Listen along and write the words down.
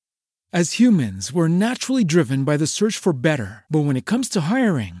As humans, we're naturally driven by the search for better. But when it comes to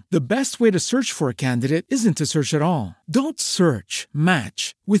hiring, the best way to search for a candidate isn't to search at all. Don't search,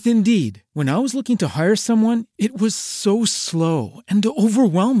 match with Indeed. When I was looking to hire someone, it was so slow and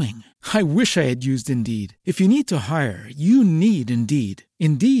overwhelming. I wish I had used Indeed. If you need to hire, you need Indeed.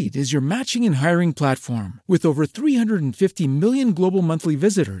 Indeed is your matching and hiring platform with over 350 million global monthly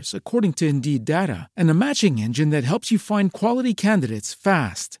visitors, according to Indeed data, and a matching engine that helps you find quality candidates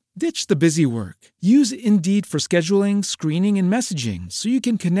fast. Ditch the busy work. Use Indeed for scheduling, screening, and messaging so you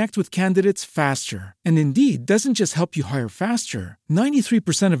can connect with candidates faster. And Indeed doesn't just help you hire faster.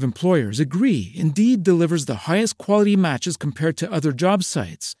 93% of employers agree Indeed delivers the highest quality matches compared to other job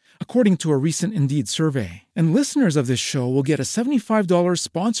sites, according to a recent Indeed survey. And listeners of this show will get a $75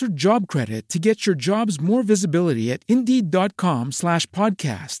 sponsored job credit to get your jobs more visibility at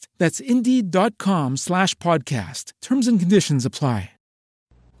Indeed.com/podcast. That's Indeed.com/podcast. Terms and conditions apply.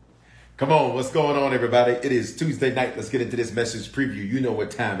 Come on, what's going on, everybody? It is Tuesday night. Let's get into this message preview. You know what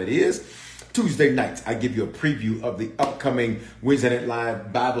time it is. Tuesday nights, I give you a preview of the upcoming Wednesday Night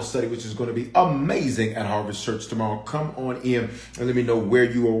Live Bible study, which is going to be amazing at Harvest Church tomorrow. Come on in and let me know where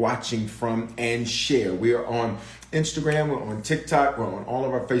you are watching from and share. We are on Instagram, we're on TikTok, we're on all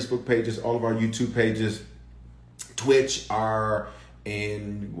of our Facebook pages, all of our YouTube pages, Twitch,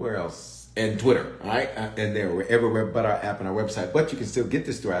 and where else? And Twitter, all right? And there, we're everywhere but our app and our website. But you can still get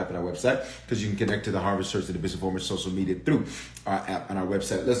this through our app and our website because you can connect to the Harvest Church and the Bishop Homer social media through our app and our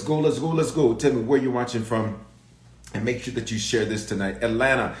website. Let's go. Tell me where you're watching from and make sure that you share this tonight.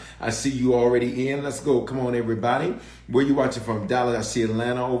 Atlanta, I see you already in. Let's go. Come on, everybody. Where you watching from? Dallas, I see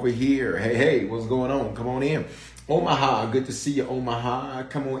Atlanta over here. Hey, what's going on? Come on in. Omaha, good to see you, Omaha.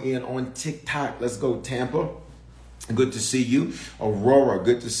 Come on in on TikTok. Let's go, Tampa. Good to see you. Aurora,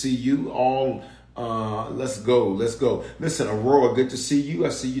 good to see you. Let's go. Listen, Aurora, good to see you. I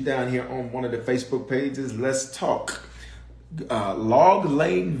see you down here on one of the Facebook pages. Let's talk. Log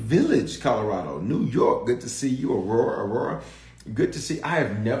Lane Village, Colorado. New York, good to see you, Aurora. Good to see. I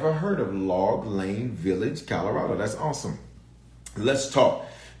have never heard of Log Lane Village, Colorado. That's awesome. Let's talk.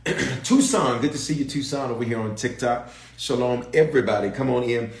 Tucson, good to see you, Tucson, over here on TikTok. Shalom, everybody. Come on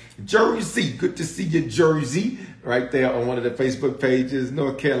in. Jersey, good to see you, Jersey, right there on one of the Facebook pages.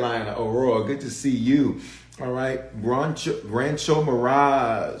 North Carolina, Aurora, good to see you. All right. Rancho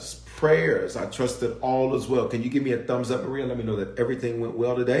Mirage, prayers. I trust that all is well. Can you give me a thumbs up, Maria? Let me know that everything went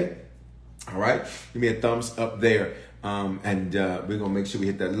well today. All right. Give me a thumbs up there. And we're going to make sure we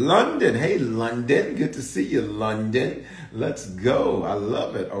hit that. London. Hey, London. Good to see you, London. Let's go. I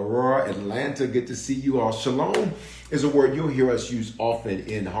love it. Aurora, Atlanta. Good to see you all. Shalom is a word you'll hear us use often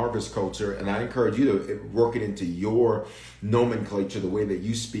in harvest culture. And I encourage you to work it into your nomenclature, the way that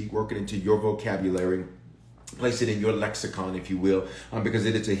you speak, work it into your vocabulary. Place it in your lexicon, if you will, because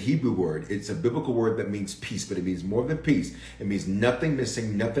it is a Hebrew word. It's a biblical word that means peace, but it means more than peace. It means nothing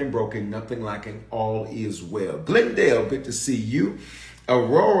missing, nothing broken, nothing lacking, all is well. Glendale, good to see you.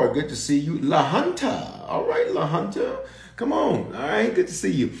 Aurora, good to see you. La Junta, all right, La Junta, come on, all right, good to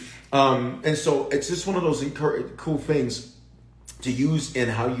see you. And so it's just one of those cool things to use in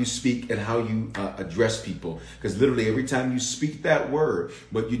how you speak and how you address people. Because literally every time you speak that word,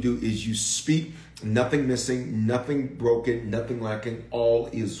 what you do is you speak nothing missing, nothing broken, nothing lacking, all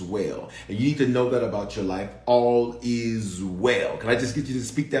is well. And you need to know that about your life. All is well. Can I just get you to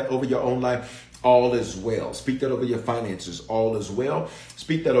speak that over your own life? All is well. Speak that over your finances. All is well.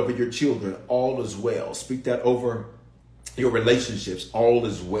 Speak that over your children. All is well. Speak that over your relationships. All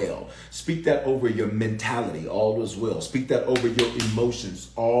is well. Speak that over your mentality. All is well. Speak that over your emotions.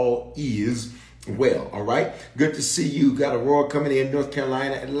 All is well. All right. Good to see you. Got Aurora coming in. North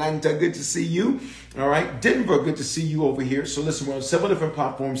Carolina, Atlanta. Good to see you. All right. Denver. Good to see you over here. So listen, we're on several different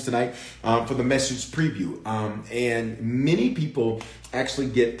platforms tonight for the message preview. And many people actually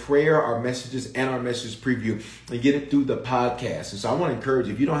get prayer, our messages, and our message preview and get it through the podcast. And so I want to encourage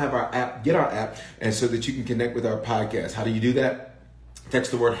you, if you don't have our app, get our app, and so that you can connect with our podcast. How do you do that?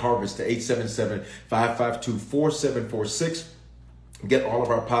 Text the word harvest to 877-552-4746. Get all of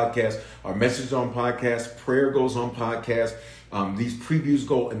our podcasts, our message on podcast, prayer goes on podcast. These previews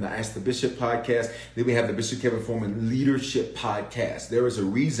go in the Ask the Bishop podcast. Then we have the Bishop Kevin Foreman Leadership podcast. There is a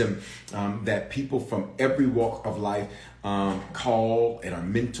reason that people from every walk of life call and are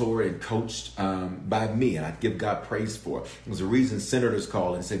mentored and coached by me, and I give God praise for it. There's a reason senators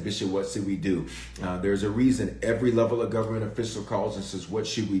call and say, Bishop, what should we do? There's a reason every level of government official calls and says, what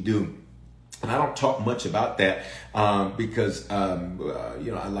should we do? And I don't talk much about that because, I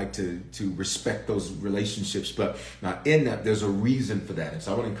like to respect those relationships. But in that, there's a reason for that. And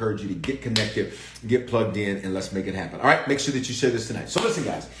so I want to encourage you to get connected, get plugged in, and let's make it happen. All right, make sure that you share this tonight. So listen,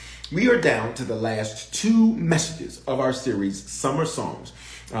 guys, We are down to the last two messages of our series, Summer Songs,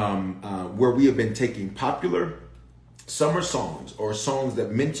 where we have been taking popular summer songs or songs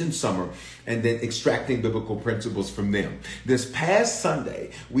that mention summer and then extracting biblical principles from them. This past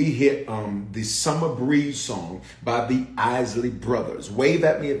Sunday, we hit the Summer Breeze song by the Isley Brothers. Wave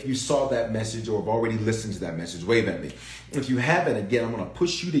at me if you saw that message or have already listened to that message. Wave at me. If you haven't, again, I'm going to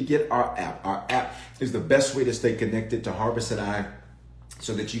push you to get our app. Our app is the best way to stay connected to Harvest and I,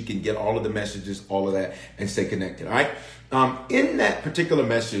 so that you can get all of the messages, all of that, and stay connected. All right. In that particular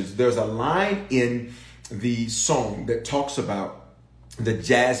message, there's a line in the song that talks about the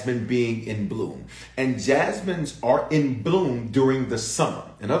jasmine being in bloom. And jasmines are in bloom during the summer.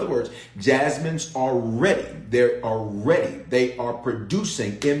 In other words, jasmines are ready. They are ready. They are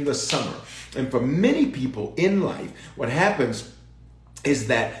producing in the summer. And for many people in life, what happens is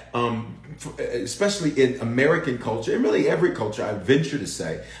that, especially in American culture, and really every culture, I venture to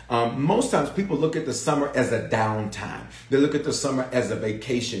say, most times people look at the summer as a downtime. They look at the summer as a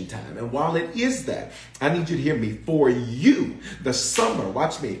vacation time. And while it is that, I need you to hear me. For you, the summer,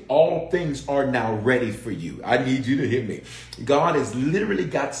 watch me, all things are now ready for you. I need you to hear me. God has literally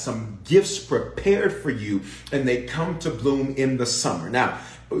got some gifts prepared for you, and they come to bloom in the summer. Now,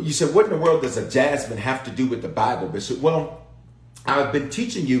 you said, what in the world does a jasmine have to do with the Bible, Bishop? Well, I've been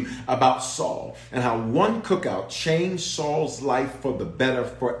teaching you about Saul and how one cookout changed Saul's life for the better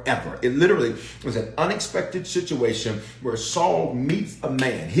forever. It literally was an unexpected situation where Saul meets a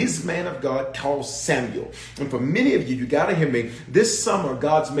man, his man of God called Samuel. And for many of you, you got to hear me, this summer,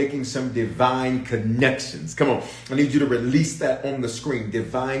 God's making some divine connections. Come on, I need you to release that on the screen.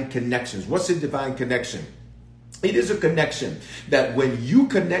 Divine connections. What's a divine connection? It is a connection that when you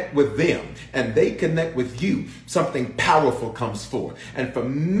connect with them and they connect with you, something powerful comes forth. And for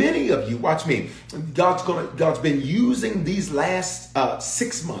many of you, watch me, God's been using these last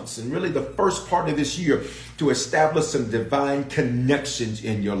 6 months and really the first part of this year to establish some divine connections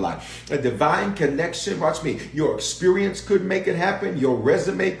in your life. A divine connection, watch me, your experience could make it happen. Your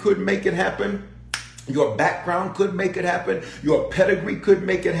resume could make it happen. Your background could make it happen. Your pedigree could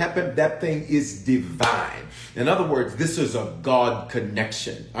make it happen. That thing is divine. In other words, this is a God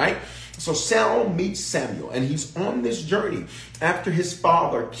connection, right? So Saul meets Samuel, and he's on this journey after his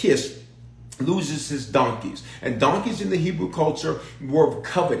father, Kish, loses his donkeys. And donkeys in the Hebrew culture were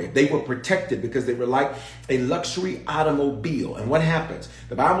coveted. They were protected because they were like a luxury automobile. And what happens?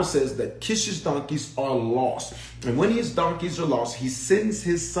 The Bible says that Kish's donkeys are lost. And when his donkeys are lost, he sends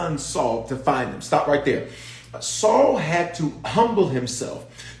his son Saul to find them. Stop right there. Saul had to humble himself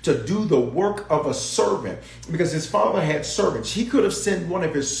to do the work of a servant because his father had servants. He could have sent one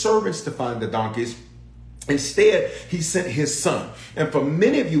of his servants to find the donkeys. Instead, he sent his son. And for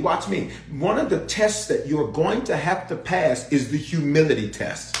many of you, watch me, one of the tests that you're going to have to pass is the humility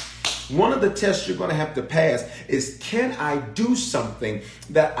test. One of the tests you're going to have to pass is, can I do something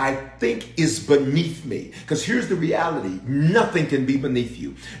that I think is beneath me? Because here's the reality. Nothing can be beneath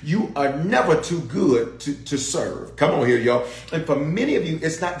you. You are never too good to serve. Come on here, y'all. And for many of you,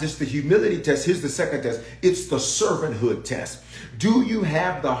 it's not just the humility test. Here's the second test. It's the servanthood test. Do you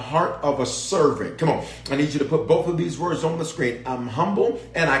have the heart of a servant? Come on. I need you to put both of these words on the screen. I'm humble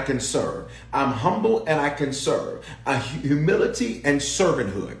and I can serve. I'm humble and I can serve. Humility and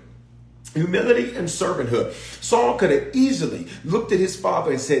servanthood. Humility and servanthood. Saul could have easily looked at his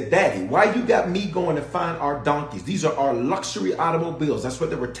father and said, Daddy, why you got me going to find our donkeys? These are our luxury automobiles. That's what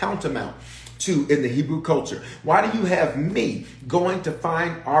they were tantamount to in the Hebrew culture. Why do you have me going to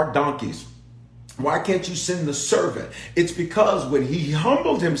find our donkeys? Why can't you send the servant? It's because when he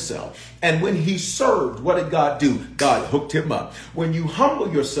humbled himself and when he served, what did God do? God hooked him up. When you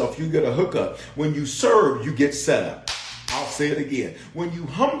humble yourself, you get a hookup. When you serve, you get set up. I'll say it again. When you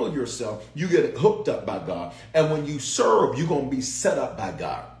humble yourself, you get hooked up by God. And when you serve, you're going to be set up by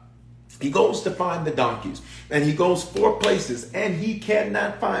God. He goes to find the donkeys, and he goes 4 places, and he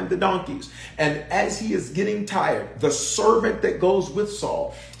cannot find the donkeys. And as he is getting tired, the servant that goes with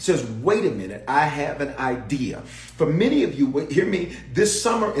Saul says, wait a minute, I have an idea. For many of you, hear me, this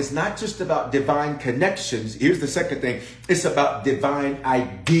summer is not just about divine connections. Here's the second thing. It's about divine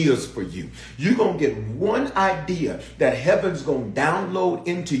ideas for you. You're going to get one idea that heaven's going to download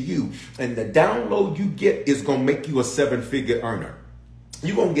into you, and the download you get is going to make you a 7-figure earner.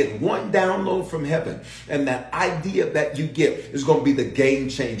 You're going to get one download from heaven, and that idea that you get is going to be the game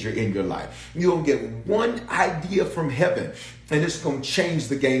changer in your life. You're going to get one idea from heaven, and it's going to change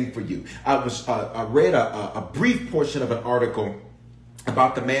the game for you. I read a brief portion of an article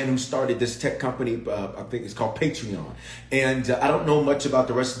about the man who started this tech company. I think it's called Patreon. And I don't know much about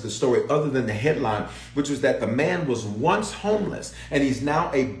the rest of the story other than the headline, which was that the man was once homeless and he's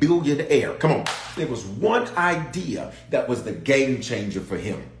now a billionaire. Come on. It was one idea that was the game changer for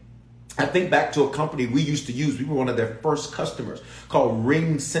him. I think back to a company we used to use. We were one of their first customers called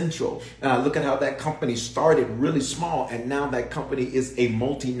Ring Central. Look at how that company started really small, and now that company is a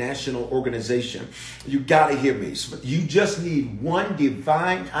multinational organization. You got to hear me. You just need one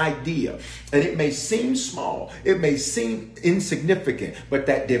divine idea, and it may seem small, it may seem insignificant, but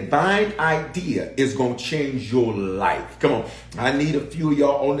that divine idea is going to change your life. Come on. I need a few of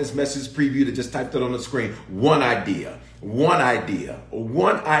y'all on this message preview to just type that on the screen. One idea. One idea.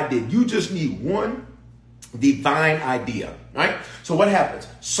 You just need one divine idea, right? So what happens?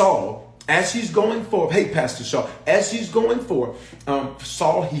 Saul, as he's going forth, hey, Pastor Shaw, as he's going forth,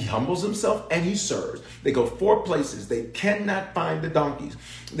 Saul, he humbles himself and he serves. They go 4 places. They cannot find the donkeys.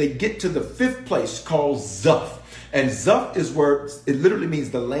 They get to the 5th place called Zuph. And Zuph is where it literally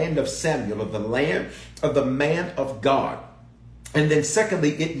means the land of Samuel, or the land of the man of God. And then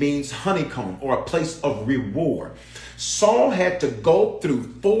secondly, it means honeycomb, or a place of reward. Saul had to go through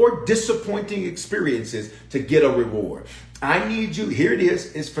 4 disappointing experiences to get a reward. I need you, here it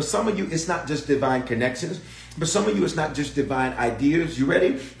is. It's for some of you, it's not just divine connections. For some of you, it's not just divine ideas. You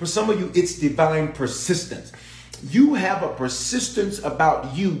ready? For some of you, it's divine persistence. You have a persistence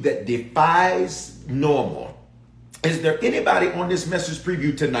about you that defies normal. Is there anybody on this message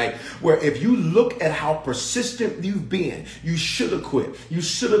preview tonight where if you look at how persistent you've been, you should have quit. You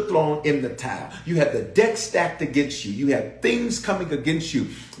should have thrown in the towel. You had the deck stacked against you. You had things coming against you,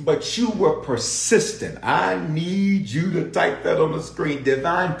 but you were persistent. I need you to type that on the screen.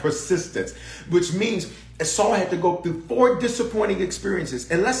 Divine persistence, which means Saul had to go through 4 disappointing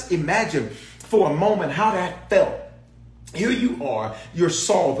experiences. And let's imagine for a moment how that felt. Here you are, you're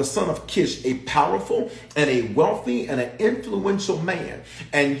Saul, the son of Kish, a powerful and a wealthy and an influential man.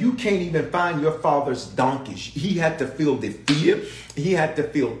 And you can't even find your father's donkeys. He had to feel defeated. He had to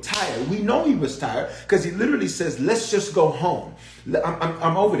feel tired. We know he was tired because he literally says, let's just go home.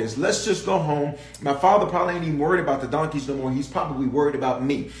 I'm over this. Let's just go home. My father probably ain't even worried about the donkeys no more. He's probably worried about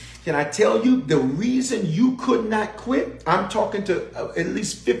me. Can I tell you the reason you could not quit? I'm talking to at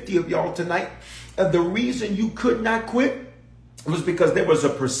least 50 of y'all tonight. The reason you could not quit was because there was a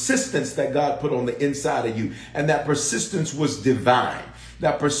persistence that God put on the inside of you. And that persistence was divine.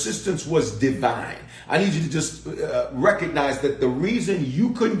 That persistence was divine. I need you to just recognize that the reason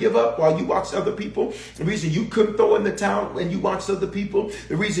you couldn't give up while you watched other people, the reason you couldn't throw in the towel when you watched other people,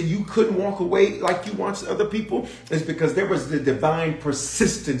 the reason you couldn't walk away like you watched other people is because there was the divine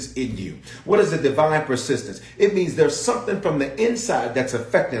persistence in you. What is a divine persistence? It means there's something from the inside that's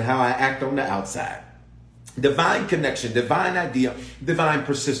affecting how I act on the outside. Divine connection, divine idea, divine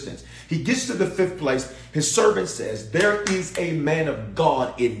persistence. He gets to the 5th place. His servant says, there is a man of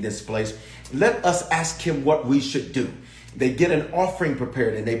God in this place. Let us ask him what we should do. They get an offering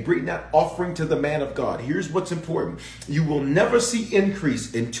prepared and they bring that offering to the man of God. Here's what's important. You will never see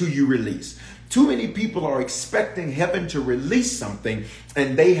increase until you release. Too many people are expecting heaven to release something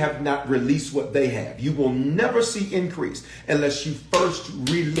and they have not released what they have. You will never see increase unless you first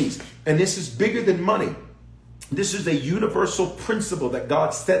release. And this is bigger than money. This is a universal principle that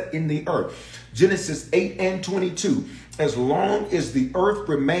God set in the earth. Genesis 8:22. As long as the earth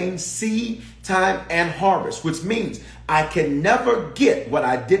remains seed, time, and harvest, which means I can never get what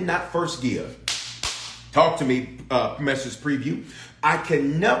I did not first give. Talk to me, message preview. I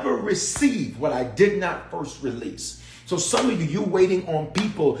can never receive what I did not first release. So some of you, you're waiting on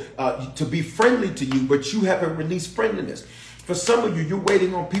people to be friendly to you, but you haven't released friendliness. For some of you, you're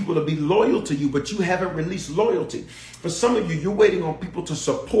waiting on people to be loyal to you, but you haven't released loyalty. For some of you, you're waiting on people to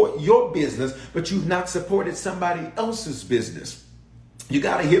support your business, but you've not supported somebody else's business. You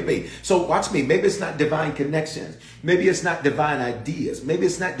got to hear me. So watch me. Maybe it's not divine connections. Maybe it's not divine ideas. Maybe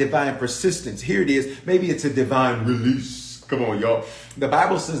it's not divine persistence. Here it is. Maybe it's a divine release. Come on, y'all. The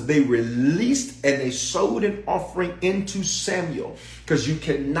Bible says they released and they sowed an offering into Samuel because you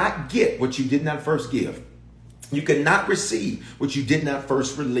cannot get what you did not first give. You cannot receive what you did not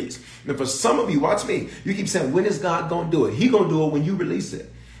first release. And for some of you, watch me. You keep saying, when is God going to do it? He's going to do it when you release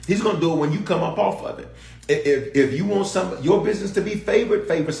it. He's going to do it when you come up off of it. If you want your business to be favored,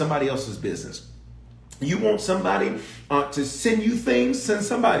 favor somebody else's business. You want somebody to send you things, send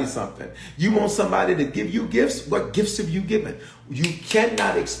somebody something. You want somebody to give you gifts. What gifts have you given? You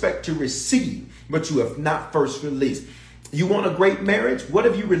cannot expect to receive what you have not first released. You want a great marriage? What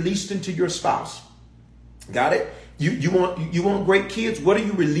have you released into your spouse? Got it? You want great kids? What are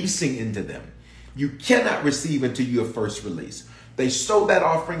you releasing into them? You cannot receive until you have first released. They sow that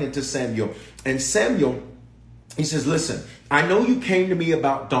offering into Samuel. And Samuel, he says, listen, I know you came to me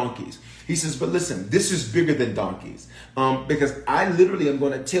about donkeys. He says, but listen, this is bigger than donkeys. Because I literally am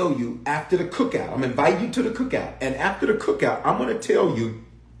going to tell you after the cookout, I'm inviting you to the cookout. And after the cookout, I'm going to tell you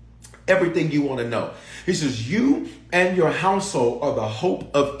everything you want to know. He says, you and your household are the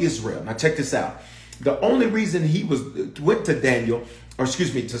hope of Israel. Now check this out. The only reason he went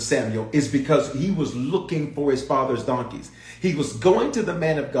to Samuel is because he was looking for his father's donkeys. He was going to the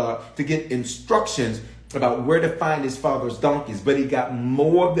man of God to get instructions about where to find his father's donkeys, but he got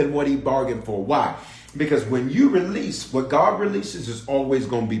more than what he bargained for. Why? Because when you release, what God releases is always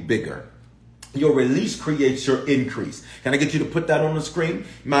going to be bigger. Your release creates your increase. Can I get you to put that on the screen?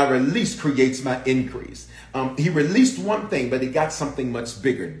 My release creates my increase. He released one thing, but he got something much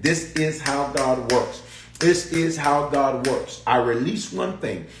bigger. This is how God works. This is how God works. I release one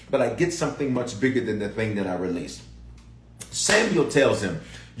thing, but I get something much bigger than the thing that I released. Samuel tells him,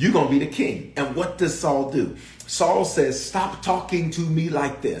 you're going to be the king. And what does Saul do? Saul says, stop talking to me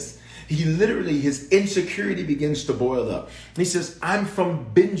like this. He literally, his insecurity begins to boil up. He says, I'm from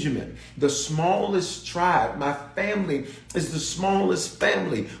Benjamin, the smallest tribe. My family is the smallest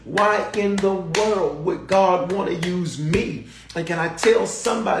family. Why in the world would God want to use me? And can I tell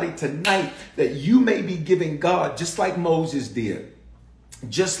somebody tonight that you may be giving God, just like Moses did,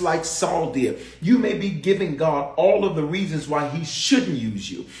 just like Saul did, you may be giving God all of the reasons why he shouldn't use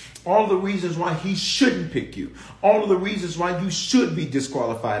you. All the reasons why he shouldn't pick you. All of the reasons why you should be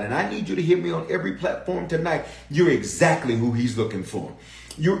disqualified. And I need you to hear me on every platform tonight. You're exactly who he's looking for.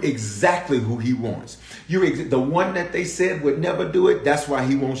 You're exactly who he wants. You're the one that they said would never do it. That's why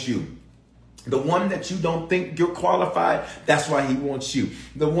he wants you. The one that you don't think you're qualified. That's why he wants you.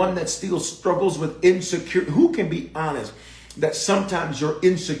 The one that still struggles with insecurity. Who can be honest that sometimes your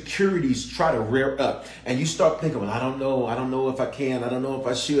insecurities try to rear up and you start thinking, well, I don't know if I can, I don't know if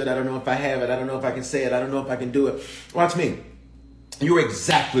I should, I don't know if I have it, I don't know if I can say it, I don't know if I can do it. Watch me. You're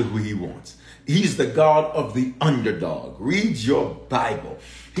exactly who he wants. He's the God of the underdog. Read your Bible.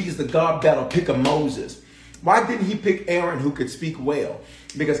 He's the God that'll pick a Moses. Why didn't he pick Aaron, who could speak well?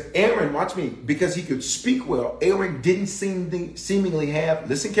 Because Aaron, watch me, because he could speak well, Aaron didn't seemingly have,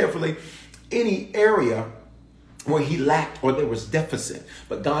 listen carefully, any area where he lacked or there was deficit.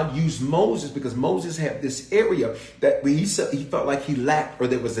 But God used Moses because Moses had this area that he felt like he lacked or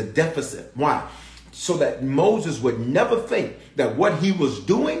there was a deficit. Why? So that Moses would never think that what he was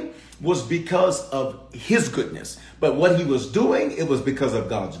doing was because of his goodness. But what he was doing, it was because of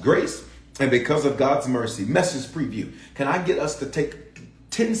God's grace and because of God's mercy. Message preview. Can I get us to take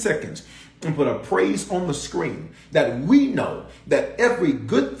 10 seconds and put a praise on the screen that we know that every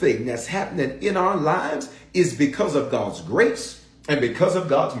good thing that's happening in our lives is because of God's grace and because of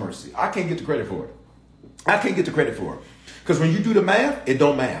God's mercy. I can't get the credit for it. I can't get the credit for it. Because when you do the math, it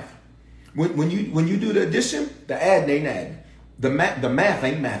don't math. When you do the addition, the add ain't adding. The math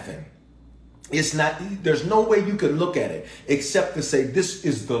ain't mathing. It's not, there's no way you can look at it except to say this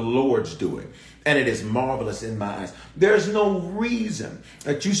is the Lord's doing. And it is marvelous in my eyes. There's no reason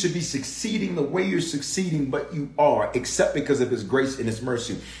that you should be succeeding the way you're succeeding, but you are, except because of his grace and his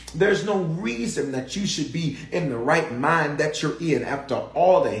mercy. There's no reason that you should be in the right mind that you're in after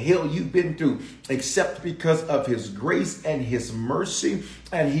all the hell you've been through, except because of his grace and his mercy.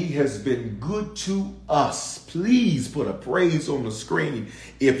 And he has been good to us. Please put a praise on the screen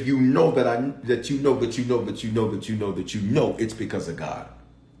if you know that you know it's because of God.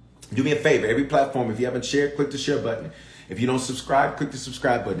 Do me a favor, every platform, if you haven't shared, click the share button. If you don't subscribe, click the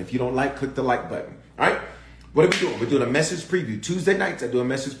subscribe button. If you don't like, click the like button. All right? What are we doing? We're doing a message preview. Tuesday nights, I do a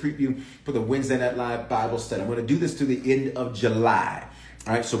message preview for the Wednesday Night Live Bible study. I'm going to do this to the end of July.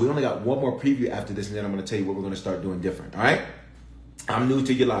 All right? So we only got one more preview after this, and then I'm going to tell you what we're going to start doing different. All right? I'm new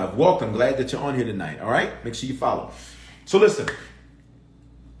to your live. Welcome. Glad that you're on here tonight. All right? Make sure you follow. So listen.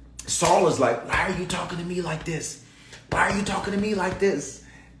 Saul is like, why are you talking to me like this? Why are you talking to me like this?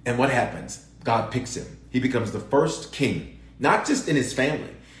 And what happens? God picks him. He becomes the first king, not just in his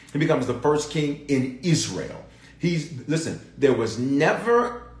family. He becomes the first king in Israel. There was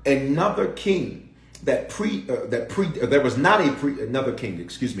never another king that predated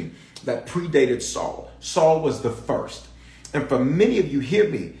Saul. Saul was the first. And for many of you, hear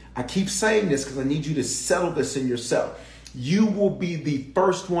me. I keep saying this because I need you to settle this in yourself. You will be the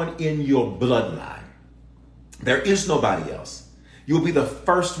first one in your bloodline. There is nobody else. You'll be the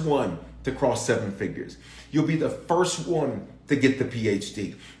first one to cross 7 figures. You'll be the first one to get the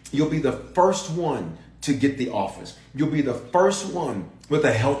PhD. You'll be the first one to get the office. You'll be the first one with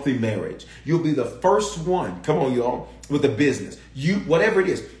a healthy marriage. You'll be the first one, come on y'all, with a business. Whatever it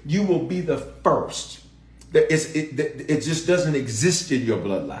is, you will be the first. It just doesn't exist in your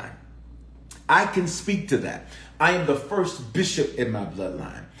bloodline. I can speak to that. I am the first bishop in my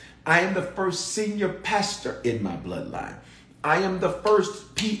bloodline. I am the first senior pastor in my bloodline. I am the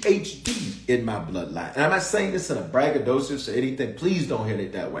first PhD in my bloodline. And I'm not saying this in a braggadocious or anything. Please don't hit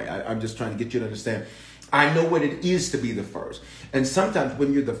it that way. I'm just trying to get you to understand. I know what it is to be the first. And sometimes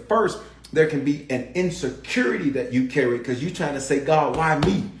when you're the first, there can be an insecurity that you carry because you're trying to say, God, why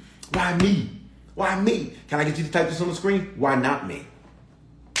me? Why me? Why me? Can I get you to type this on the screen? Why not me?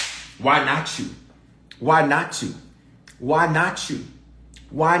 Why not you? Why not you? Why not you?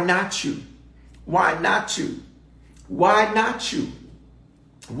 Why not you? Why not you? Why not you?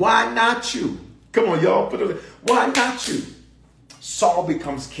 Why not you? Come on, y'all. Why not you? Saul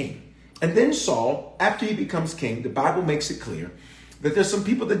becomes king. And then Saul, after he becomes king, the Bible makes it clear that there's some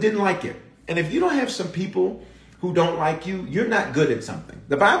people that didn't like it. And if you don't have some people who don't like you, you're not good at something.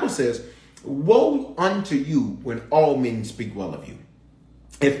 The Bible says, woe unto you when all men speak well of you.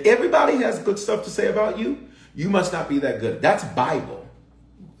 If everybody has good stuff to say about you, you must not be that good. That's Bible.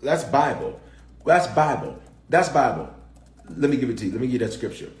 That's Bible. That's Bible. That's Bible. Let me give it to you. Let me give you that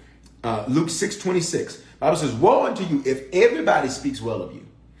scripture. Luke 6:26. Bible says, woe unto you if everybody speaks well of you.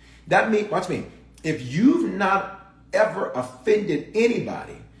 That means, watch me, if you've not ever offended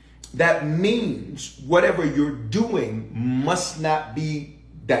anybody, that means whatever you're doing must not be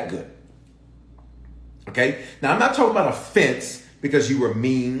that good. Okay? Now, I'm not talking about offense because you were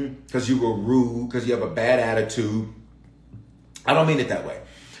mean, because you were rude, because you have a bad attitude. I don't mean it that way.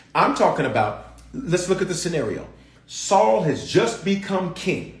 I'm talking about, let's look at the scenario. Saul has just become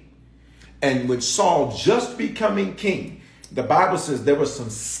king. And with Saul just becoming king, the Bible says there were some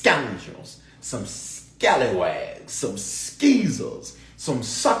scoundrels, some scallywags, some skeezers, some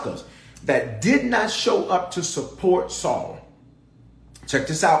suckers that did not show up to support Saul. Check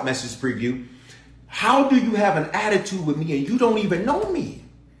this out, message preview. How do you have an attitude with me and you don't even know me?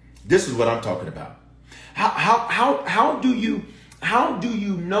 This is what I'm talking about. How do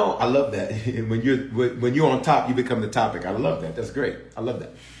you know? I love that. when you're on top, you become the topic. I love that. That's great. I love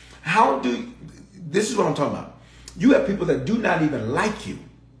that. This is what I'm talking about. You have people that do not even like you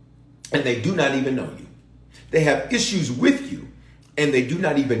and they do not even know you. They have issues with you and they do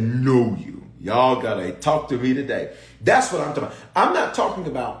not even know you. Y'all gotta talk to me today. That's what I'm talking about. I'm not talking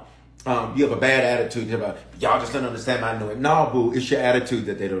about you have a bad attitude. Y'all just don't understand my knowing. No, boo, it's your attitude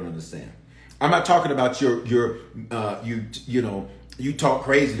that they don't understand. I'm not talking about you talk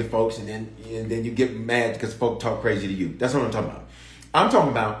crazy to folks and then you get mad because folks talk crazy to you. That's what I'm talking about. I'm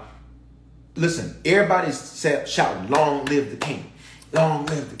talking about, listen, everybody's shouting, long live the king, long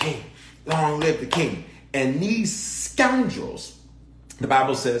live the king, long live the king. And these scoundrels, the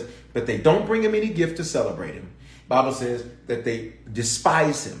Bible says that they don't bring him any gift to celebrate him. The Bible says that they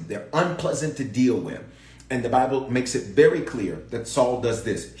despise him. They're unpleasant to deal with. And the Bible makes it very clear that Saul does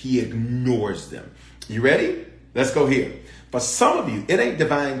this. He ignores them. You ready? Let's go here. For some of you, it ain't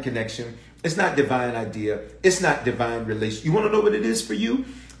divine connection. It's not divine idea. It's not divine relation. You want to know what it is for you?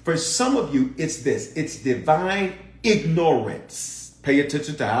 For some of you, it's this. It's divine ignorance. Pay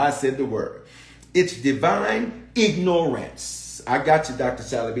attention to how I said the word. It's divine ignorance. I got you, Dr.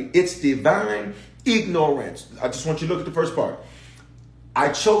 Salaby. It's divine ignorance. I just want you to look at the first part. I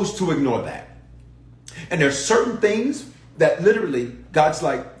chose to ignore that. And there's certain things that literally God's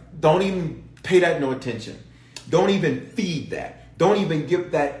like, don't even pay that no attention. Don't even feed that. Don't even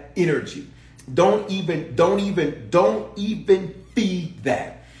give that energy. Don't even feed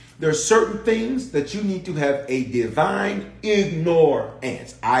that. There are certain things that you need to have a divine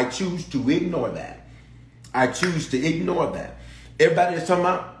ignorance. I choose to ignore that. I choose to ignore that. Everybody is talking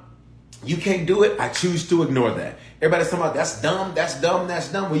about, you can't do it. I choose to ignore that. Everybody's talking about, that's dumb, that's dumb,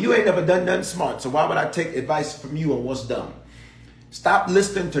 that's dumb. Well, you ain't never done nothing smart. So why would I take advice from you on what's dumb? Stop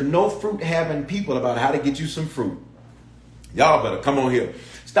listening to no fruit having people about how to get you some fruit. Y'all better come on here.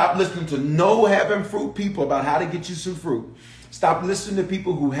 Stop listening to no having fruit people about how to get you some fruit. Stop listening to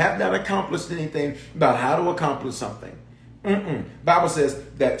people who have not accomplished anything about how to accomplish something. Bible says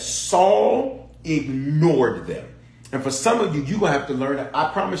that Saul ignored them. And for some of you, you're going to have to learn that. I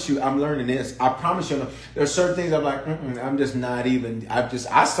promise you, I'm learning this. I promise you, there are certain things I'm like, I'm just not even,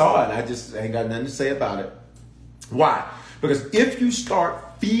 I saw it. I just ain't got nothing to say about it. Why? Because if you start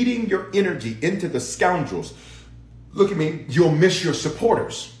feeding your energy into the scoundrels, look at me, you'll miss your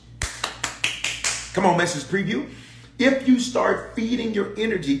supporters. Come on, message preview. If you start feeding your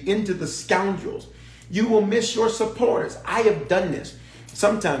energy into the scoundrels, you will miss your supporters. I have done this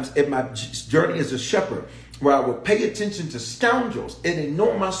sometimes in my journey as a shepherd, where I would pay attention to scoundrels and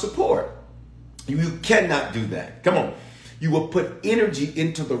ignore my support. You cannot do that. Come on. You will put energy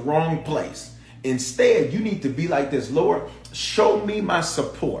into the wrong place. Instead, you need to be like this. Lord, show me my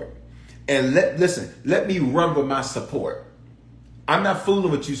support. And let me run with my support. I'm not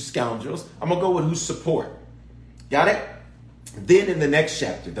fooling with you scoundrels. I'm going to go with who's support. Got it? Then in the next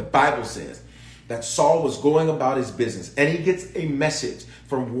chapter, the Bible says that Saul was going about his business and he gets a message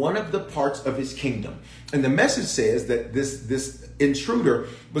from one of the parts of his kingdom. And the message says that this intruder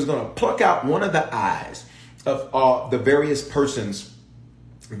was going to pluck out one of the eyes of the various persons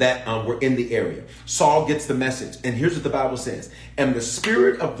that were in the area. Saul gets the message. And here's what the Bible says. And the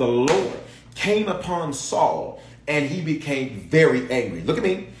Spirit of the Lord came upon Saul and he became very angry. Look at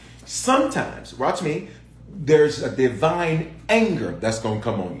me. Sometimes, watch me, there's a divine anger that's going to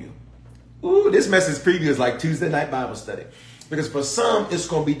come on you. Ooh, this message preview is like Tuesday night Bible study. Because for some, it's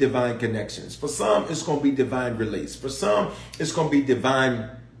going to be divine connections. For some, it's going to be divine release. For some, it's going to be divine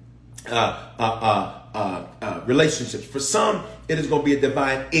relationships. For some, it is going to be a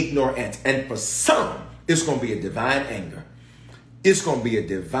divine ignorance. And for some, it's going to be a divine anger. It's going to be a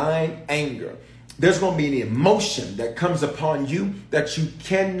divine anger. There's going to be an emotion that comes upon you that you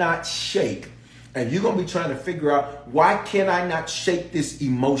cannot shake. And you're going to be trying to figure out, why can I not shake this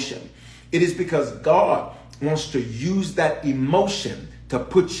emotion? It is because God wants to use that emotion to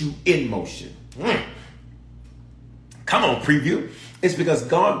put you in motion. Come on, preview. It's because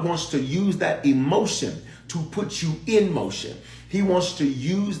God wants to use that emotion to put you in motion. He wants to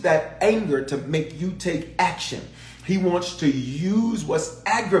use that anger to make you take action. He wants to use what's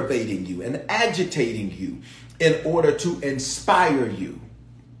aggravating you and agitating you in order to inspire you.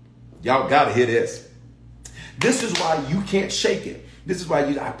 Y'all got to hear this. This is why you can't shake it. This is why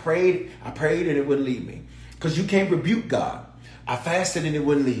I prayed and it wouldn't leave me. Because you can't rebuke God. I fasted and it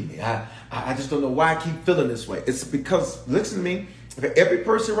wouldn't leave me. I just don't know why I keep feeling this way. It's because, listen to me, for every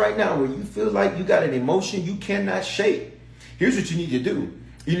person right now where you feel like you got an emotion you cannot shake, here's what you need to do.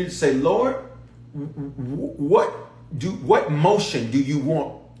 You need to say, Lord, what motion do you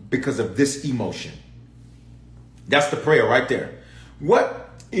want because of this emotion? That's the prayer right there. What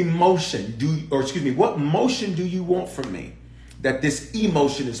motion do you want from me that this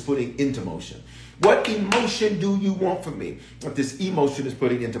emotion is putting into motion? What emotion do you want from me that this emotion is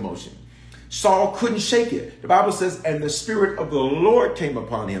putting into motion? Saul couldn't shake it. The Bible says, and the Spirit of the Lord came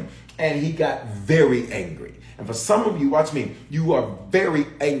upon him and he got very angry. And for some of you, watch me, you are very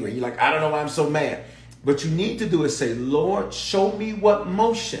angry. You're like, I don't know why I'm so mad. What you need to do is say, Lord, show me what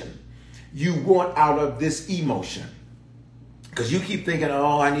motion you want out of this emotion. Because you keep thinking,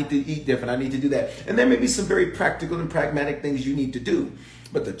 oh, I need to eat different. I need to do that. And there may be some very practical and pragmatic things you need to do.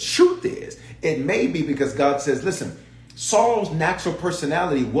 But the truth is, it may be because God says, listen, Saul's natural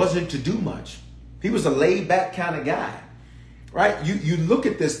personality wasn't to do much. He was a laid back kind of guy, right? You look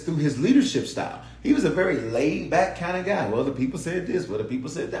at this through his leadership style. He was a very laid back kind of guy. Well, the people said this. Well, the people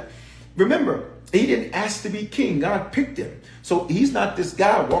said that. Remember, he didn't ask to be king. God picked him. So he's not this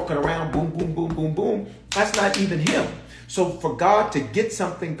guy walking around boom, boom, boom, boom, boom. That's not even him. So for God to get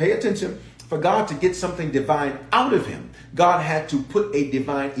something, pay attention, for God to get something divine out of him, God had to put a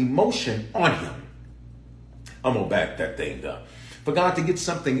divine emotion on him. I'm going to back that thing up. For God to get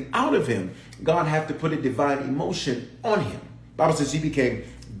something out of him, God had to put a divine emotion on him. The Bible says he became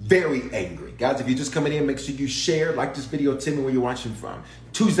very angry. Guys, if you're just coming in, make sure you share, like this video, tell me where you're watching from.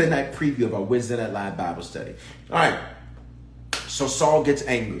 Tuesday night preview of our Wednesday Night Live Bible study. All right. So Saul gets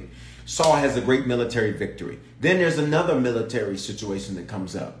angry. Saul has a great military victory. Then there's another military situation that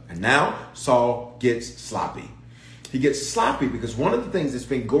comes up. And now Saul gets sloppy. He gets sloppy because one of the things that's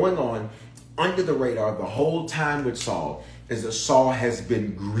been going on under the radar the whole time with Saul is that Saul has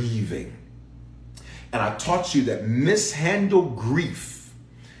been grieving. And I taught you that mishandled grief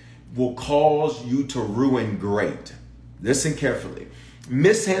will cause you to ruin great. Listen carefully.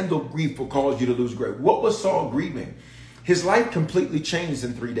 Mishandled grief will cause you to lose great. What was Saul grieving? His life completely changed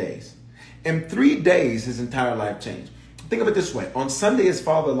in 3 days. In 3 days, his entire life changed. Think of it this way. On Sunday, his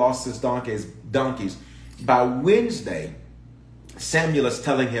father lost his donkeys. By Wednesday, Samuel is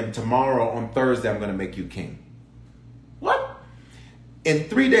telling him, tomorrow on Thursday, I'm going to make you king. What? In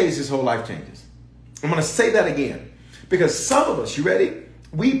 3 days, his whole life changes. I'm going to say that again. Because some of us, you ready?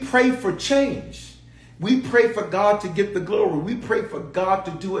 We pray for change. We pray for God to get the glory. We pray for God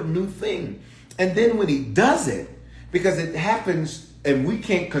to do a new thing. And then when he does it, because it happens and we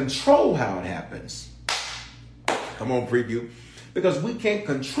can't control how it happens. Come on, preview. Because we can't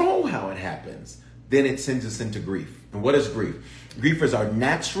control how it happens, then it sends us into grief. And what is grief? Grief is our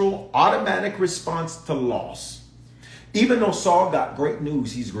natural, automatic response to loss. Even though Saul got great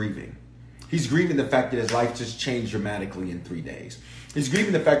news, he's grieving. He's grieving the fact that his life just changed dramatically in 3 days. He's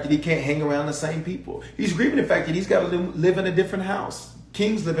grieving the fact that he can't hang around the same people. He's grieving the fact that he's got to live in a different house.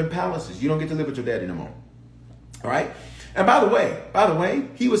 Kings live in palaces. You don't get to live with your daddy no more. All right. And by the way,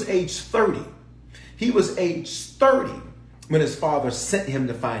 he was age 30. He was age 30 when his father sent him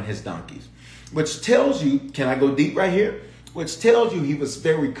to find his donkeys, which tells you, can I go deep right here? Which tells you he was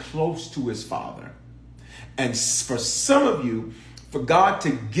very close to his father. And for some of you, for God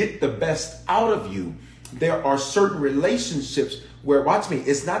to get the best out of you, there are certain relationships where, watch me,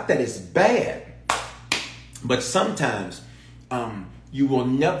 it's not that it's bad, but sometimes you will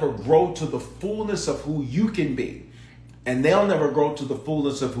never grow to the fullness of who you can be. And they'll never grow to the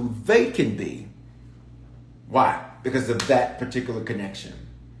fullness of who they can be. Why? Because of that particular connection.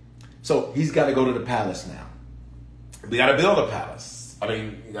 So he's got to go to the palace now. We got to build a palace.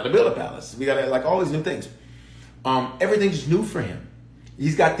 You got to build a palace. We got to, like, all these new things. Everything's new for him.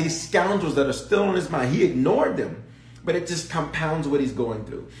 He's got these scoundrels that are still on his mind. He ignored them, but it just compounds what he's going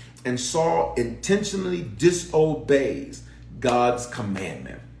through. And Saul intentionally disobeys God's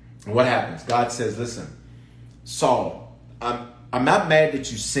commandment. And what happens? God says, listen, Saul, I'm not mad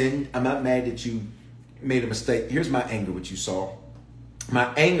that you sinned. I'm not mad that you made a mistake. Here's my anger with you, Saul.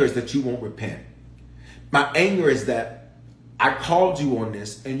 My anger is that you won't repent. My anger is that I called you on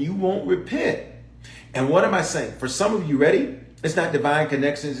this and you won't repent. And what am I saying? For some of you, ready? It's not divine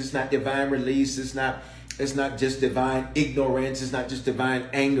connections. It's not divine release. It's not just divine ignorance. It's not just divine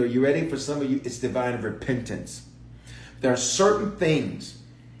anger. You ready? For some of you, it's divine repentance. There are certain things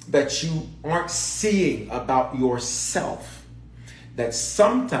that you aren't seeing about yourself that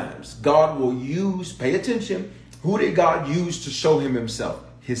sometimes God will use. Pay attention. Who did God use to show him himself?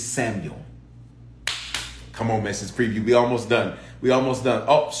 His Samuel. Come on, message preview. We almost done.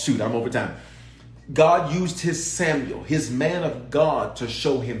 Oh, shoot, I'm over time. God used his Samuel, his man of God, to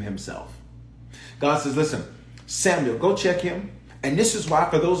show him himself. God says, listen, Samuel, go check him. And this is why,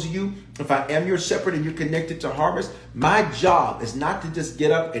 for those of you, if I am your shepherd and you're connected to Harvest, my job is not to just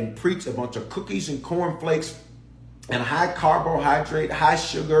get up and preach a bunch of cookies and cornflakes and high carbohydrate, high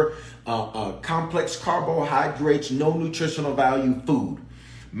sugar, complex carbohydrates, no nutritional value food.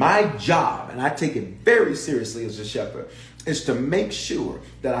 My job, and I take it very seriously as a shepherd, is to make sure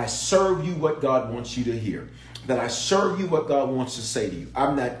that I serve you what God wants you to hear, that I serve you what God wants to say to you.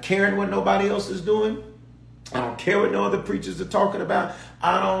 I'm not caring what nobody else is doing. I don't care what no other preachers are talking about.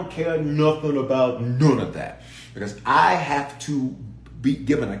 I don't care nothing about none of that, because I have to be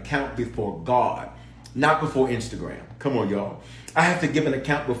given account before God, not before Instagram. Come on, y'all. I have to give an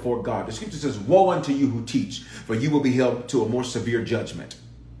account before God. The scripture says, woe unto you who teach, for you will be held to a more severe judgment.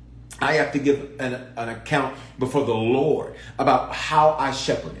 I have to give an account before the Lord about how I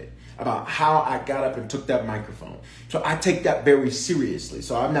shepherded, about how I got up and took that microphone. So I take that very seriously.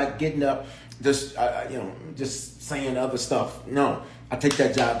 So I'm not getting up just saying other stuff. No, I take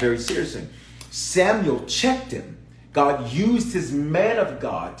that job very seriously. Samuel checked him. God used his man of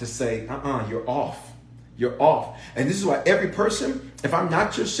God to say, you're off. You're off. And this is why every person, if I'm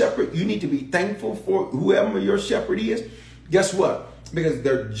not your shepherd, you need to be thankful for whoever your shepherd is. Guess what? Because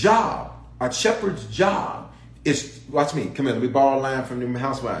their job, our shepherd's job is, watch me, come here, let me borrow a line from the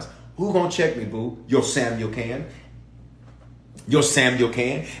housewives. Who gonna check me, boo? Your Samuel can. Your Samuel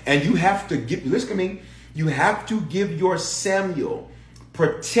can. And you have to give, listen to me, you have to give your Samuel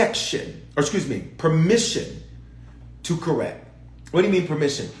permission to correct. What do you mean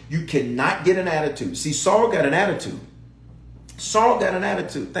permission? You cannot get an attitude. See, Saul got an attitude.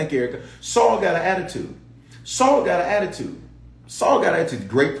 Thank you, Erica. Saul got an attitude.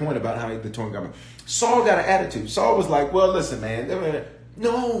 Great point about how the torn garment. Saul got an attitude. Saul was like, well, listen, man.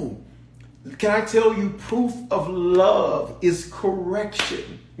 No. Can I tell you, proof of love is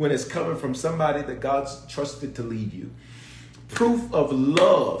correction when it's coming from somebody that God's trusted to lead you. Proof of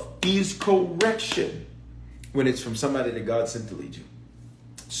love is correction when it's from somebody that God sent to lead you.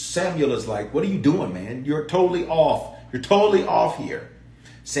 Samuel is like, what are you doing, man? You're totally off. You're totally off here.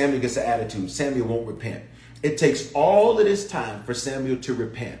 Samuel gets an attitude. Samuel won't repent. It takes all of this time for Samuel to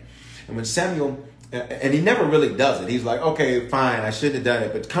repent. And when Samuel, and he never really does it. He's like, okay, fine, I shouldn't have done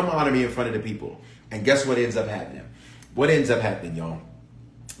it, but come honor me in front of the people. And guess what ends up happening? What ends up happening, y'all?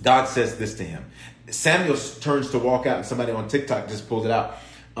 God says this to him. Samuel turns to walk out, and somebody on TikTok just pulled it out.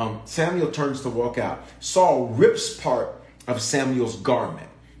 Samuel turns to walk out. Saul rips part of Samuel's garment.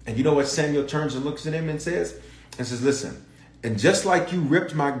 And you know what Samuel turns and looks at him and says? And says, listen, and just like you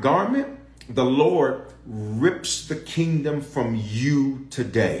ripped my garment, the Lord rips the kingdom from you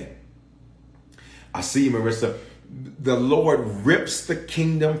today. I see you, Marissa. The Lord rips the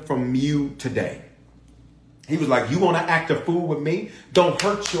kingdom from you today. He was like, you want to act a fool with me? Don't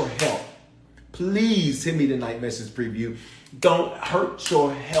hurt your health. Please hit me tonight, message preview. Don't hurt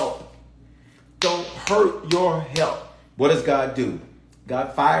your health. Don't hurt your health. What does God do?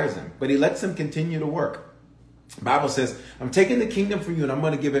 God fires him, but he lets him continue to work. The Bible says, I'm taking the kingdom from you and I'm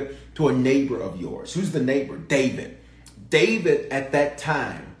going to give it to a neighbor of yours. Who's the neighbor? David. David at that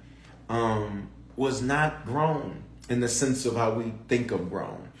time was not grown in the sense of how we think of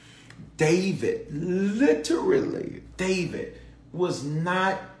grown. David was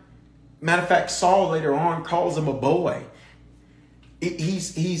not, matter of fact, Saul later on calls him a boy.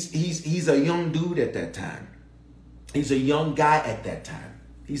 He's a young dude at that time. He's a young guy at that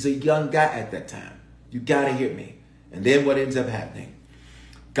time. You got to hear me. And then what ends up happening?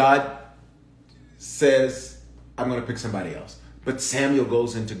 God says, I'm going to pick somebody else. But Samuel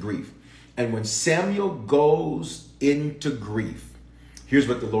goes into grief. And when Samuel goes into grief, here's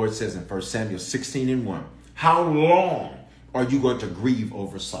what the Lord says in 1 Samuel 16:1. How long are you going to grieve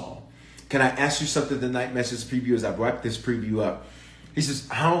over Saul? Can I ask you something tonight? Message preview as I wrap this preview up. He says,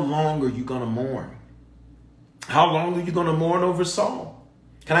 how long are you going to mourn? How long are you going to mourn over Saul?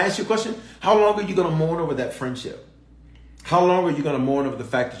 Can I ask you a question? How long are you going to mourn over that friendship? How long are you going to mourn over the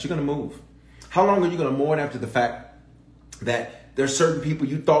fact that you're going to move? How long are you going to mourn after the fact that there's certain people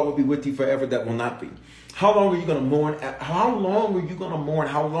you thought would be with you forever that will not be? How long are you going to mourn? How long are you going to mourn?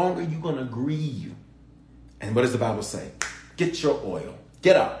 How long are you going to grieve? And what does the Bible say? Get your oil,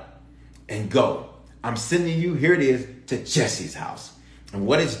 get up and go. I'm sending you, here it is, to Jesse's house. And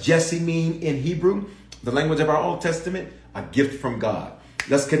what does Jesse mean in Hebrew? The language of our Old Testament, a gift from God.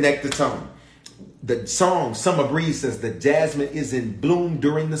 Let's connect the song. The song, Summer Breeze, says the jasmine is in bloom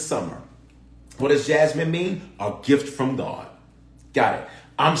during the summer. What does jasmine mean? A gift from God. Got it.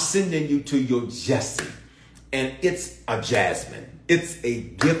 I'm sending you to your Jesse. And it's a jasmine. It's a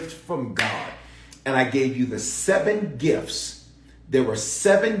gift from God. And I gave you the 7 gifts. There were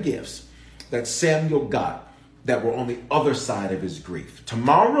 7 gifts that Samuel got that were on the other side of his grief.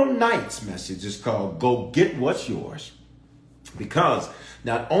 Tomorrow night's message is called Go Get What's Yours. Because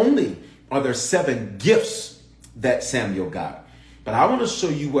not only are there 7 gifts that Samuel got, but I want to show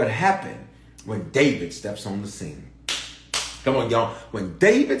you what happened when David steps on the scene. Come on, y'all. When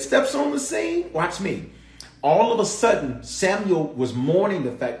David steps on the scene, watch me. All of a sudden, Samuel was mourning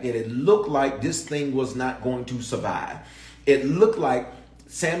the fact that it looked like this thing was not going to survive. It looked like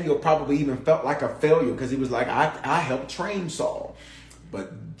Samuel probably even felt like a failure because he was like, I helped train Saul.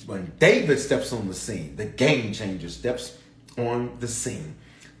 But when David steps on the scene, the game changer steps on the scene.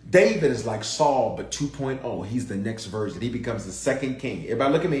 David is like Saul, but 2.0. He's the next version. He becomes the second king.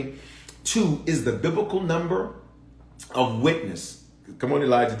 Everybody look at me. 2 is the biblical number of witness. Come on,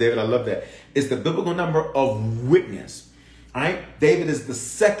 Elijah, David. I love that. It's the biblical number of witness. All right. David is the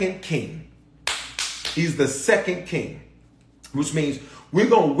second king. He's the second king, which means we're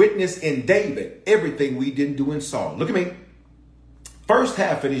going to witness in David everything we didn't do in Saul. Look at me. First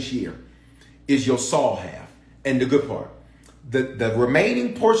half of this year is your Saul half. And the good part, the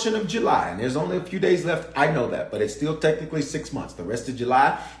remaining portion of July, and there's only a few days left, I know that, but it's still technically 6 months. The rest of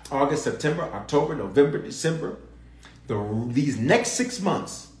July, August, September, October, November, December, these next 6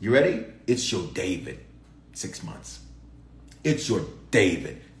 months, you ready? It's your David 6 months. It's your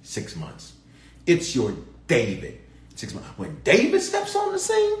David 6 months. It's your David 6 months. When David steps on the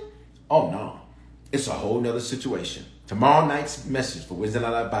scene, oh no, it's a whole nother situation. Tomorrow night's message for Wednesday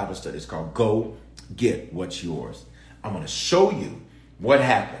Night Live Bible Study is called Go Get What's Yours. I'm going to show you what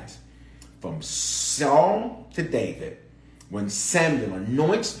happens from Saul to David. When Samuel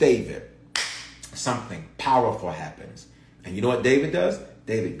anoints David, something powerful happens. And you know what David does?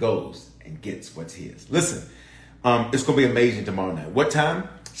 David goes and gets what's his. Listen, it's going to be amazing tomorrow night. What time?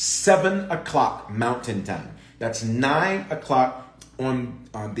 7 o'clock Mountain Time. That's 9 o'clock on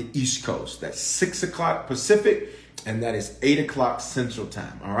the East Coast. That's 6 o'clock Pacific, and that is 8 o'clock Central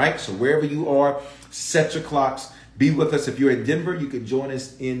Time. All right? So wherever you are, set your clocks. Be with us. If you're in Denver, you can join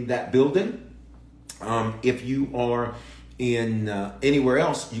us in that building. If you are in anywhere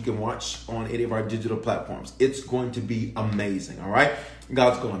else, you can watch on any of our digital platforms. It's going to be amazing. All right.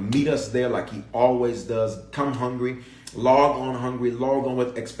 God's going to meet us there like he always does. Come hungry, log on hungry, log on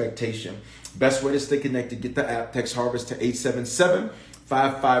with expectation. Best way to stay connected, get the app, text Harvest to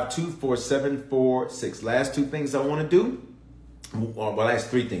 877-552-4746. Last 2 things I want to do. Well, last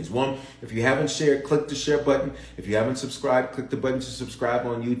 3 things. 1, if you haven't shared, click the share button. If you haven't subscribed, click the button to subscribe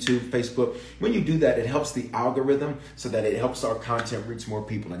on YouTube, Facebook. When you do that, it helps the algorithm so that it helps our content reach more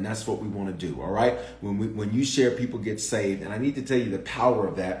people. And that's what we want to do. All right. When you share, people get saved. And I need to tell you the power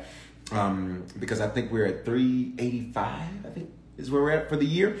of that because I think we're at 385, I think is where we're at for the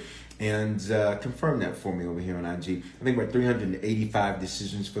year. And confirm that for me over here on IG. I think we're at 385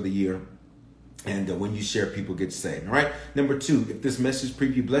 decisions for the year. And when you share, people get saved. All right. Number 2, if this message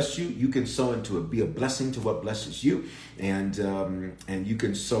preview blessed you, you can sow into it. Be a blessing to what blesses you, and you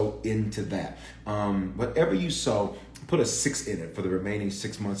can sow into that. Whatever you sow, put a 6 in it for the remaining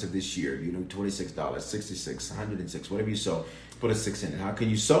 6 months of this year. You know, $26, $66, $106, whatever you sow. Put a 6 in it. How can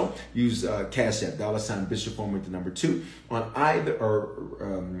you sow? Use Cash App, $ Bishop Foreman with the number 2 on either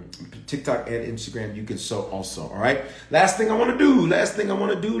or TikTok and Instagram. You can sow also. All right. Last thing I want to do.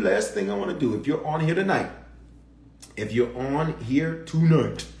 If you're on here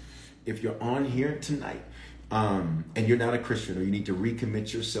tonight, and you're not a Christian, or you need to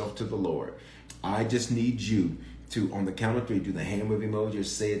recommit yourself to the Lord, I just need you to, on the count of 3, do the hand wave emoji or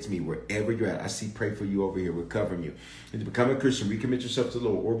say it's me wherever you're at. I see Pray For You over here. We're covering you. And to become a Christian, recommit yourself to the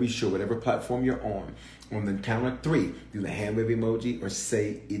Lord, or be sure, whatever platform you're on the count of 3, do the hand wave emoji or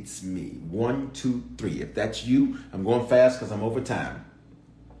say it's me. 1, 2, 3. If that's you, I'm going fast because I'm over time.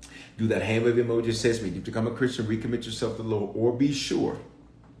 Do that hand wave emoji or say it's me. To become a Christian, recommit yourself to the Lord, or be sure.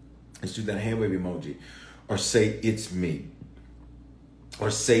 Let's do that hand wave emoji or say it's me. Or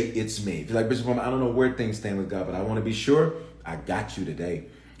say it's me. If you're like, Bishop Foreman, I don't know where things stand with God, but I want to be sure. I got you today.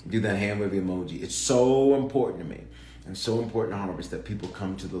 Do that hand wave emoji. It's so important to me, and so important to Harvest, that people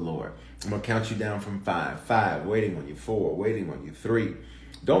come to the Lord. I'm going to count you down from 5. 5, waiting on you. 4, waiting on you. 3.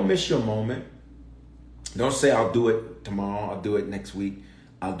 Don't miss your moment. Don't say, I'll do it tomorrow. I'll do it next week.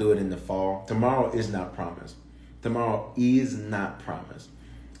 I'll do it in the fall. Tomorrow is not promised. Tomorrow is not promised.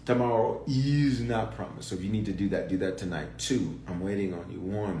 Tomorrow is not promised. So if you need to do that tonight. 2, I'm waiting on you.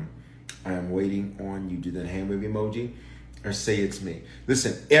 1, I am waiting on you. Do that hand wave emoji or say it's me.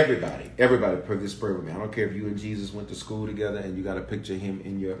 Listen, everybody pray this prayer with me. I don't care if you and Jesus went to school together and you got a picture of him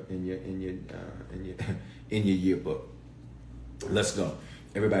in your yearbook. Let's go.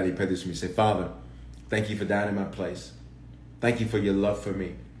 Everybody pray this with me. Say, Father, thank you for dying in my place. Thank you for your love for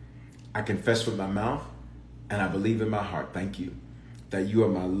me. I confess with my mouth and I believe in my heart. Thank you that you are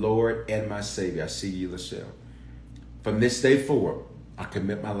my Lord and my Savior. I see you, Lachelle. From this day forward, I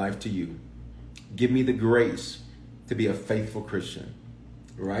commit my life to you. Give me the grace to be a faithful Christian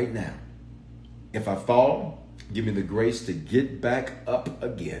right now. If I fall, give me the grace to get back up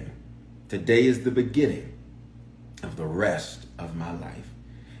again. Today is the beginning of the rest of my life.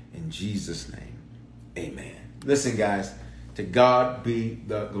 In Jesus' name, amen. Listen, guys, to God be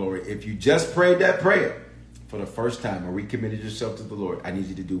the glory. If you just prayed that prayer for the first time or recommitted yourself to the Lord, I need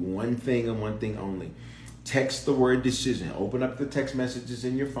you to do one thing and one thing only. Text the word decision. Open up the text messages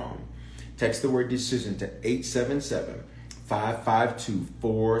in your phone. Text the word decision to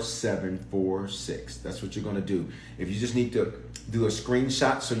 877-552-4746. That's what you're going to do. If you just need to do a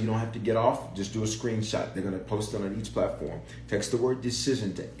screenshot so you don't have to get off, just do a screenshot. They're going to post it on each platform. Text the word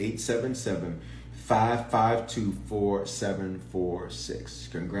decision to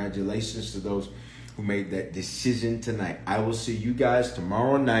 877-552-4746. Congratulations to those who made that decision tonight. I will see you guys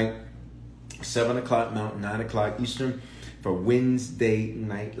tomorrow night, 7 o'clock Mountain, 9 o'clock Eastern, for Wednesday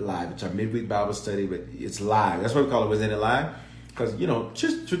Night Live. It's our midweek Bible study, but it's live. That's why we call it Wednesday Night Live, because,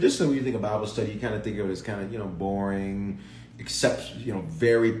 just traditionally when you think of Bible study, you kind of think of it as kind of, boring, except,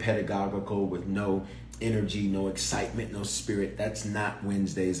 very pedagogical with no energy, no excitement, no spirit. That's not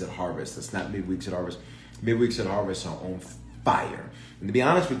Wednesdays at Harvest. That's not midweeks at Harvest. Midweeks at Harvest are on fire. And to be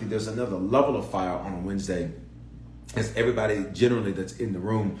honest with you, there's another level of fire on a Wednesday, as everybody generally that's in the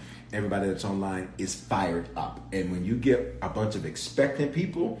room, everybody that's online is fired up. And when you get a bunch of expectant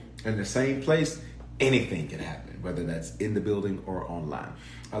people in the same place, anything can happen, whether that's in the building or online.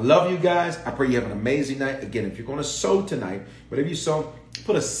 I love you guys. I pray you have an amazing night. Again, if you're going to sow tonight, whatever you sow,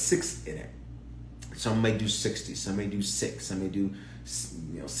 put a 6 in it. Some may do 60, some may do 6, some may do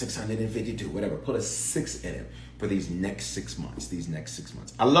 652, whatever. Put a 6 in it for these next 6 months.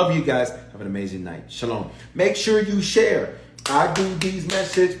 I love you guys. Have an amazing night. Shalom. Make sure you share. I do these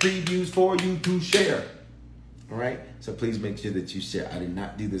message previews for you to share. All right? So please make sure that you share. I did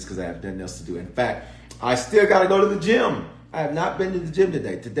not do this because I have nothing else to do. In fact, I still got to go to the gym. I have not been to the gym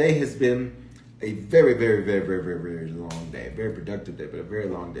today. Today has been a very, very, very, very, very, very long day. A very productive day, but a very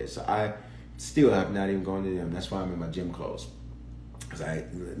long day. So I still have not even gone to the gym. That's why I'm in my gym clothes. Because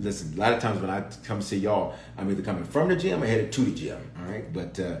listen, a lot of times when I come see y'all, I'm either coming from the gym or headed to the gym. All right?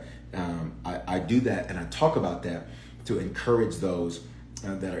 But I do that and I talk about that to encourage those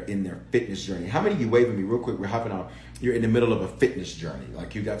that are in their fitness journey. How many of you wave at me real quick? You're in the middle of a fitness journey.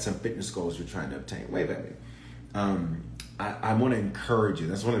 Like you got some fitness goals you're trying to obtain. Wave at me. I want to encourage you.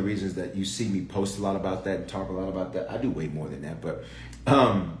 That's one of the reasons that you see me post a lot about that and talk a lot about that. I do way more than that, but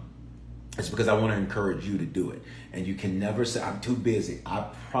it's because I want to encourage you to do it. And you can never say, I'm too busy. I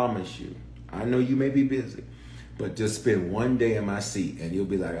promise you. I know you may be busy, but just spend one day in my seat and you'll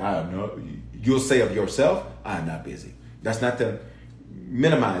be like, you'll say of yourself, I'm not busy. That's not to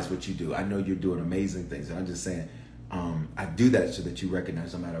minimize what you do. I know you're doing amazing things. And I'm just saying, I do that so that you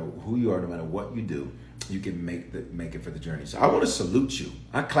recognize no matter who you are, no matter what you do, you can make it for the journey. So I want to salute you.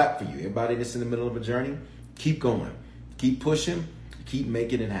 I clap for you. Everybody that's in the middle of a journey, keep going. Keep pushing. Keep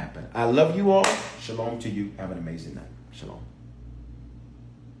making it happen. I love you all. Shalom to you. Have an amazing night. Shalom.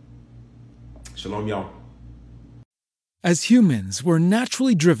 Shalom, y'all. As humans, we're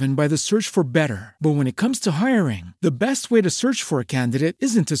naturally driven by the search for better. But when it comes to hiring, the best way to search for a candidate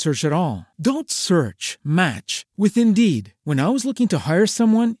isn't to search at all. Don't search, match with Indeed. When I was looking to hire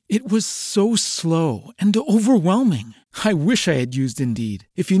someone, it was so slow and overwhelming. I wish I had used Indeed.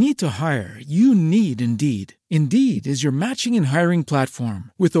 If you need to hire, you need Indeed. Indeed is your matching and hiring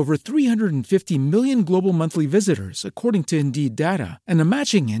platform with over 350 million global monthly visitors, according to Indeed data, and a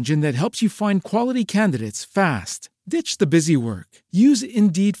matching engine that helps you find quality candidates fast. Ditch the busy work. Use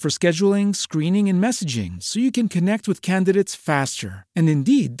Indeed for scheduling, screening, and messaging so you can connect with candidates faster. And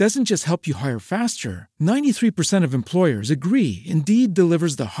Indeed doesn't just help you hire faster. 93% of employers agree Indeed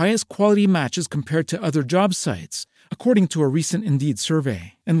delivers the highest quality matches compared to other job sites, according to a recent Indeed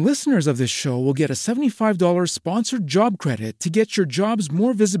survey. And listeners of this show will get a $75 sponsored job credit to get your jobs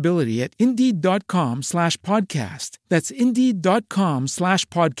more visibility at Indeed.com/podcast. That's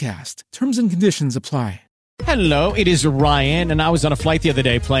Indeed.com/podcast. Terms and conditions apply. Hello, it is Ryan, and I was on a flight the other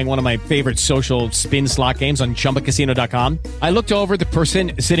day playing one of my favorite social spin slot games on ChumbaCasino.com. I looked over at the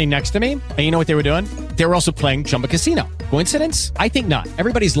person sitting next to me, and you know what they were doing? They were also playing Chumba Casino. Coincidence? I think not.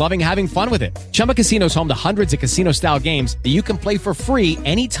 Everybody's loving having fun with it. Chumba Casino is home to hundreds of casino-style games that you can play for free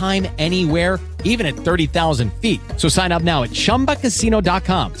anytime, anywhere, even at 30,000 feet. So sign up now at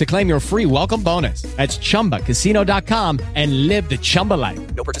ChumbaCasino.com to claim your free welcome bonus. That's ChumbaCasino.com and live the Chumba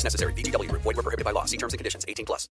life. No purchase necessary. VGW. Void where prohibited by law. See terms and conditions. 18+.